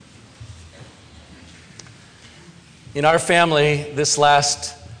In our family, this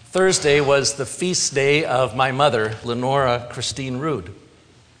last Thursday was the feast day of my mother, Lenora Christine Rood.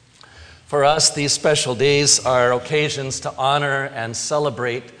 For us, these special days are occasions to honor and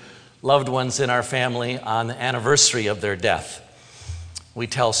celebrate loved ones in our family on the anniversary of their death. We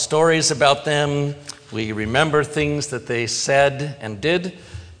tell stories about them, we remember things that they said and did,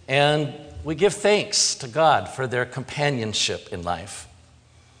 and we give thanks to God for their companionship in life.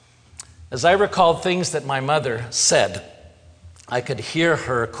 As I recalled things that my mother said, I could hear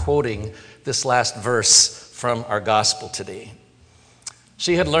her quoting this last verse from our gospel today.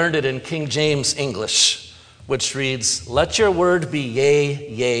 She had learned it in King James English, which reads, "Let your word be yea,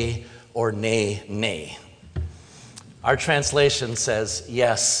 yea, or nay, nay." Our translation says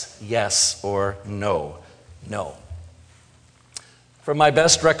yes, yes, or no, no. From my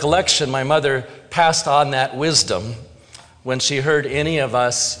best recollection, my mother passed on that wisdom when she heard any of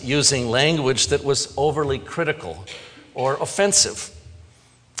us using language that was overly critical or offensive.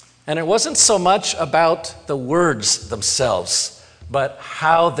 And it wasn't so much about the words themselves, but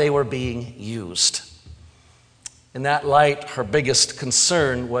how they were being used. In that light, her biggest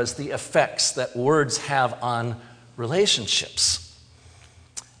concern was the effects that words have on relationships.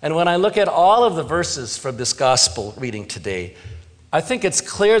 And when I look at all of the verses from this gospel reading today, I think it's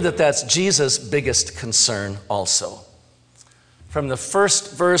clear that that's Jesus' biggest concern also. From the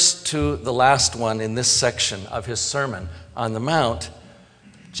first verse to the last one in this section of his Sermon on the Mount,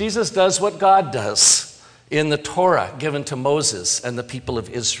 Jesus does what God does in the Torah given to Moses and the people of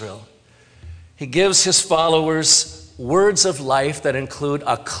Israel. He gives his followers words of life that include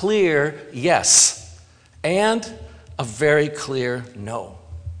a clear yes and a very clear no.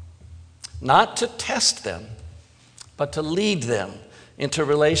 Not to test them, but to lead them into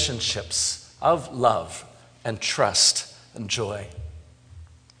relationships of love and trust and joy.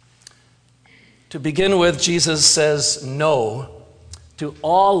 To begin with, Jesus says no to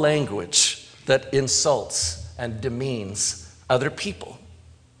all language that insults and demeans other people.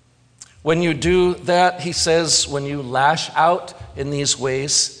 When you do that, he says, when you lash out in these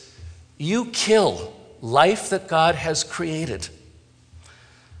ways, you kill life that God has created.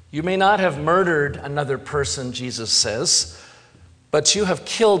 You may not have murdered another person, Jesus says, but you have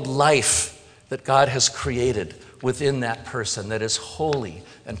killed life that God has created within that person that is holy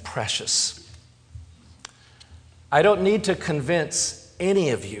and precious. I don't need to convince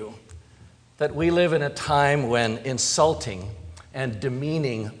any of you that we live in a time when insulting and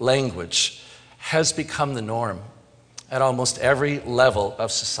demeaning language has become the norm at almost every level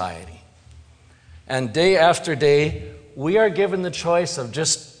of society. And day after day, we are given the choice of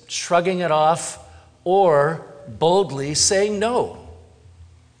just shrugging it off or boldly saying no.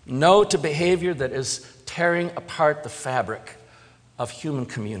 No to behavior that is tearing apart the fabric of human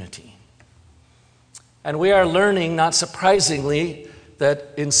community. And we are learning, not surprisingly,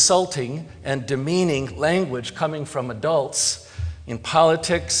 that insulting and demeaning language coming from adults in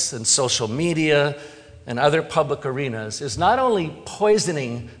politics and social media and other public arenas is not only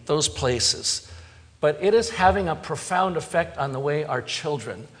poisoning those places, but it is having a profound effect on the way our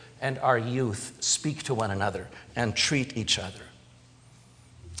children and our youth speak to one another and treat each other.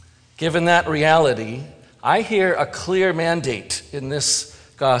 Given that reality, I hear a clear mandate in this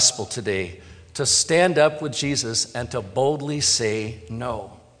gospel today to stand up with Jesus and to boldly say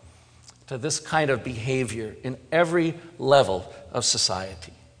no to this kind of behavior in every level of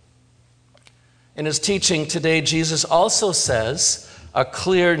society. In his teaching today, Jesus also says a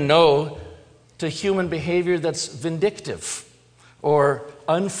clear no to human behavior that's vindictive or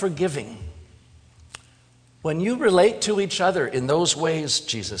unforgiving. When you relate to each other in those ways,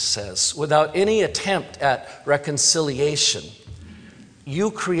 Jesus says, without any attempt at reconciliation,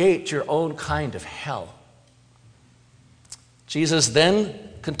 you create your own kind of hell. Jesus then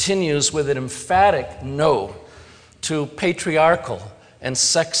continues with an emphatic no to patriarchal and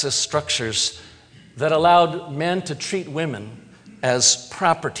sexist structures that allowed men to treat women as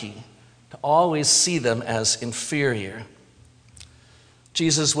property, to always see them as inferior.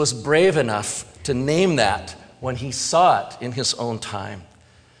 Jesus was brave enough to name that when he saw it in his own time.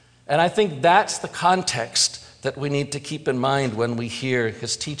 And I think that's the context that we need to keep in mind when we hear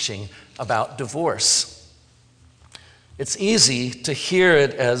his teaching about divorce. It's easy to hear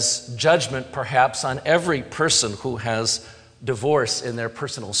it as judgment, perhaps, on every person who has divorce in their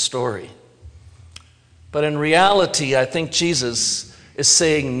personal story. But in reality, I think Jesus is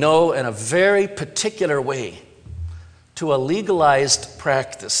saying no in a very particular way to a legalized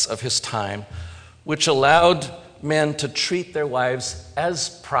practice of his time, which allowed men to treat their wives as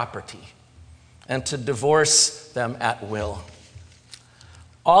property and to divorce them at will.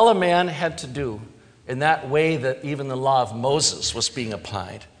 All a man had to do in that way that even the law of Moses was being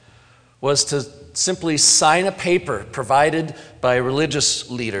applied, was to simply sign a paper provided by religious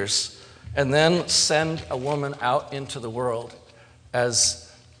leaders and then send a woman out into the world as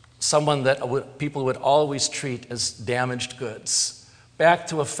someone that people would always treat as damaged goods, back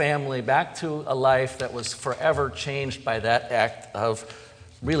to a family, back to a life that was forever changed by that act of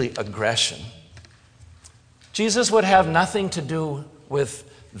really aggression. Jesus would have nothing to do with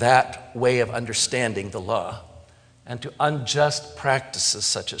that way of understanding the law and to unjust practices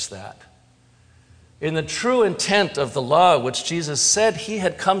such as that. In the true intent of the law, which Jesus said he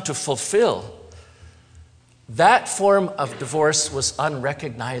had come to fulfill, that form of divorce was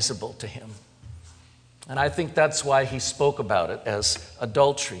unrecognizable to him. And I think that's why he spoke about it as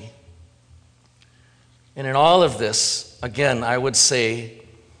adultery. And in all of this, again, I would say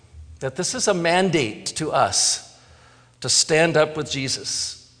that this is a mandate to us to stand up with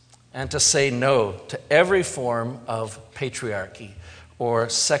Jesus and to say no to every form of patriarchy or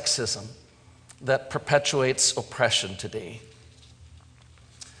sexism that perpetuates oppression today.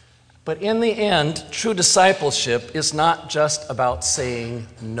 But in the end, true discipleship is not just about saying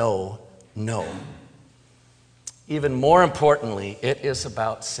no, no. Even more importantly, it is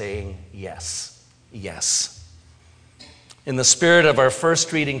about saying yes, yes. In the spirit of our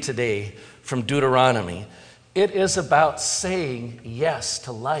first reading today from Deuteronomy, it is about saying yes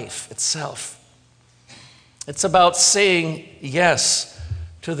to life itself. It's about saying yes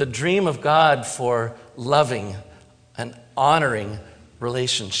to the dream of God for loving and honoring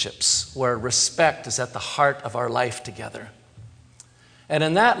relationships where respect is at the heart of our life together. And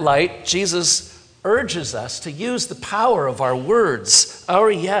in that light, Jesus urges us to use the power of our words,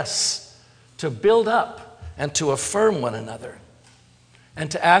 our yes, to build up and to affirm one another and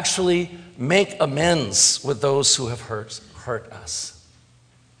to actually make amends with those who have hurt us.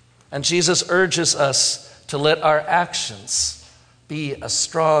 And Jesus urges us to let our actions be a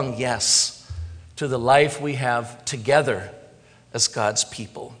strong yes to the life we have together as God's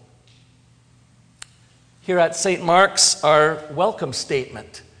people. Here at St. Mark's, our welcome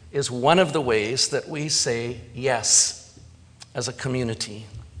statement is one of the ways that we say yes as a community.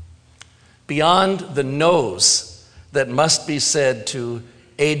 Beyond the no's that must be said to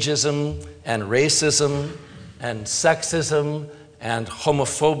ageism and racism and sexism and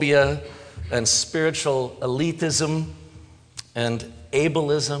homophobia and spiritual elitism and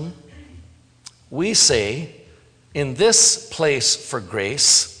ableism, we say, in this place for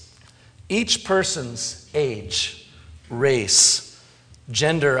grace, each person's age, race,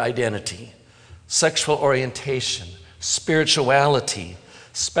 gender identity, sexual orientation, spirituality,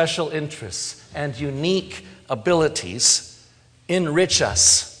 special interests, and unique abilities enrich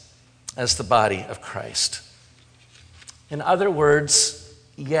us as the body of Christ. In other words,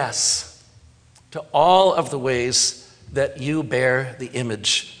 yes to all of the ways that you bear the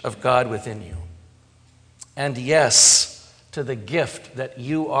image of God within you. And yes to the gift that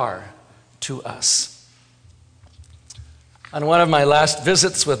you are to us. On one of my last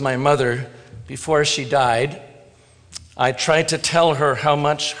visits with my mother before she died, I tried to tell her how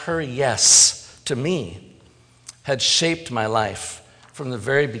much her yes to me had shaped my life from the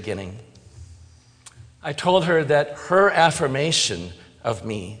very beginning. I told her that her affirmation of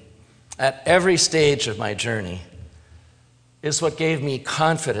me at every stage of my journey is what gave me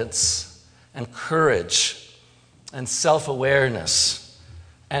confidence and courage and self-awareness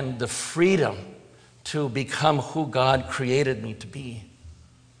and the freedom to become who God created me to be.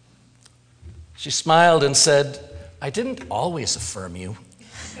 She smiled and said, "I didn't always affirm you."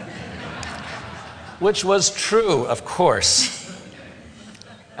 Which was true, of course.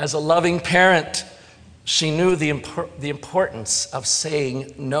 As a loving parent, she knew the importance of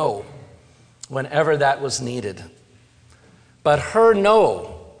saying no whenever that was needed. But her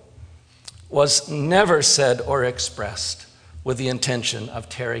no was never said or expressed with the intention of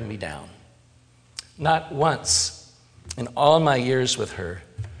tearing me down. Not once in all my years with her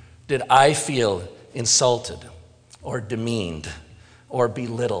did I feel insulted or demeaned or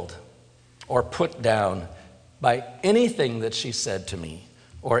belittled or put down by anything that she said to me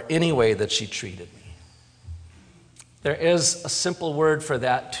or any way that she treated me. There is a simple word for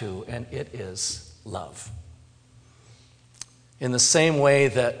that too, and it is love. In the same way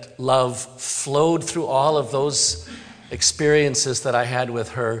that love flowed through all of those experiences that I had with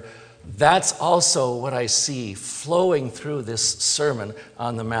her, that's also what I see flowing through this Sermon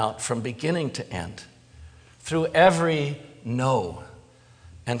on the Mount from beginning to end, through every no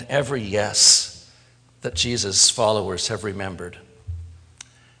and every yes that Jesus' followers have remembered.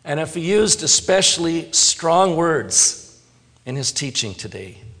 And if he used especially strong words in his teaching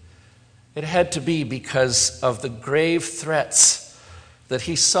today, It had to be because of the grave threats that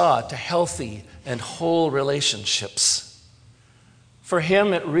he saw to healthy and whole relationships. For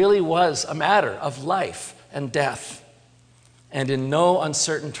him, it really was a matter of life and death. And in no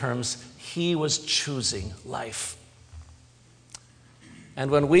uncertain terms, he was choosing life.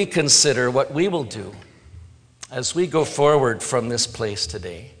 And when we consider what we will do as we go forward from this place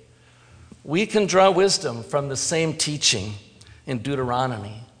today, we can draw wisdom from the same teaching in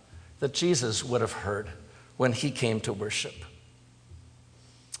Deuteronomy that Jesus would have heard when he came to worship.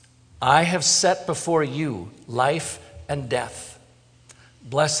 I have set before you life and death,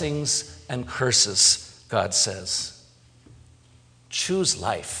 blessings and curses, God says. Choose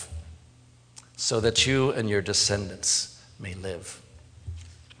life so that you and your descendants may live.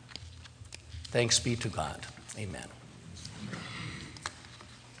 Thanks be to God. Amen.